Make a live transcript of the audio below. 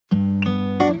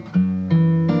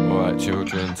Alright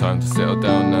children, time to settle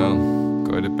down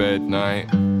now. Go to bed,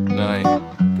 night, night.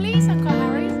 Please, Uncle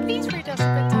Harry, please read us a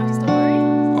bedtime story.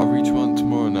 I'll read you one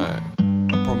tomorrow night.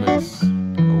 I promise. I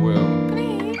will.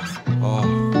 Please. Oh,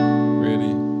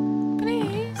 really?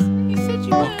 Please. You said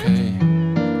you would. Okay.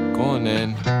 Go on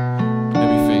then. Let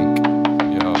me think.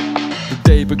 The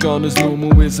day begun as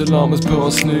normal, his alarm was put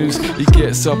on snooze. He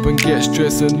gets up and gets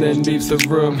dressed and then leaves the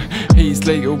room. He's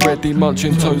late already,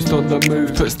 munching toast on the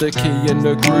move. Puts the key in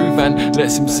the groove and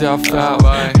lets himself out.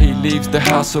 He leaves the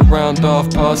house around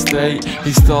 8:30.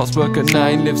 He starts work at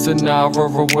 9, lives an hour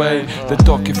away. The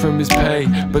docket from his pay,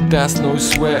 but that's no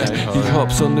sweat. He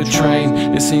hops on the train,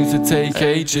 it seems to take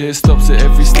ages. Stops at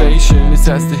every station, it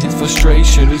adds to his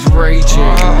frustration. He's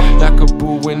raging like a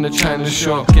bull in a china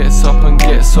shop. Gets up and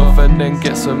gets off and then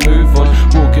gets a move on.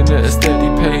 Walking at a steady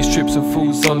pace, trips and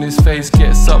falls on his face.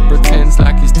 Gets up, pretends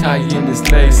like he's tying his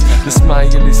lace. The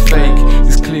smile is fake,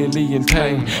 he's clearly in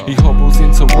pain. He hobbles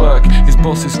into work, his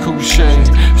boss is called Shane.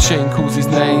 Shane calls his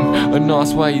name and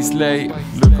asks why he's late.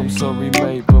 Look, I'm sorry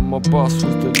mate, but my boss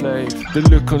was delayed. The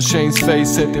look on Shane's face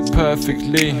said it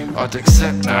perfectly. I'd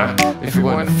accept that if it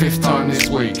weren't the 5th time this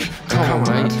week. Come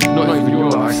on mate, not even your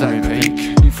life's at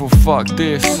peak. He thought fuck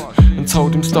this and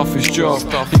told him stuff his job.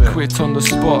 He quit on the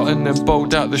spot and then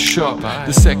bowled out the shop.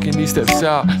 The second he steps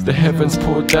out, the heavens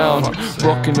pour down,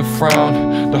 rocking a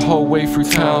frown the whole way through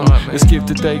town. Let's give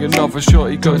today another shot.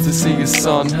 He goes to see his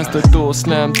son. Has the door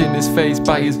slammed in his face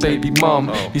by his baby mum.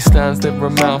 He stands there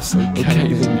and mouths,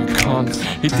 okay then you can't.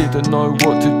 He didn't know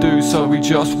what to do, so he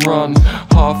just run.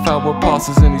 Half hour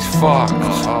passes and he's fucked.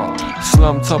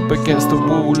 Slumped up against the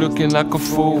wall, looking like a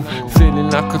fool, feeling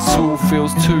like a tool.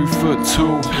 Feels 2 foot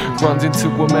tall. Runs into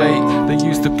a mate, they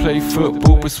used to play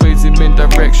football. Persuades him in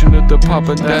direction of the pub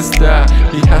and that's that.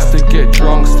 He has to get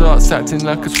drunk, starts acting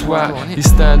like a twat. He's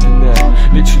standing there,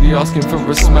 literally asking for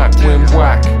a smack, when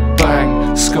whack,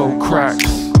 bang, skull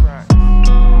cracks.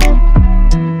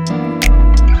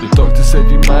 The doctor said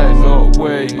he might not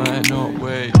wake.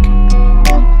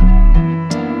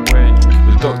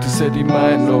 The doctor said he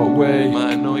might not wake.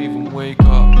 Might not even wake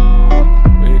up.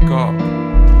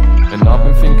 And I've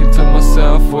been thinking to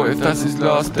myself, what if that's his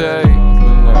last day?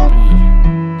 Wouldn't that be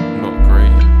not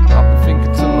great? I've been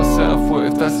thinking to myself, what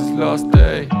if that's his last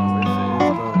day?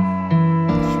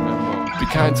 Be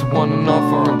kind to one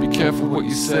another and be careful what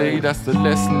you say. That's the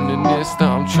lesson in this that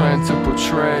I'm trying to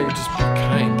portray. Just be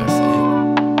kind, that's it.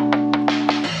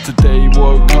 Today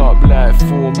woke up like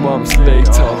 4 months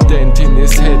later, dent in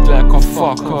his head like a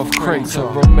fuck off crater.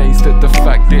 Amazed at the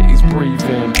fact that he's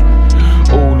breathing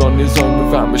all on his own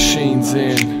without machines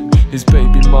in. His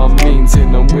baby mum leans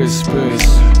in and whispers,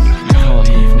 you can't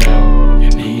leave now,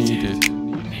 you're needed.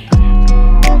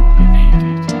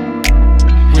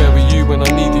 Where were you when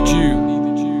I needed you?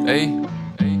 Eh?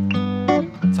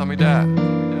 Tell me that.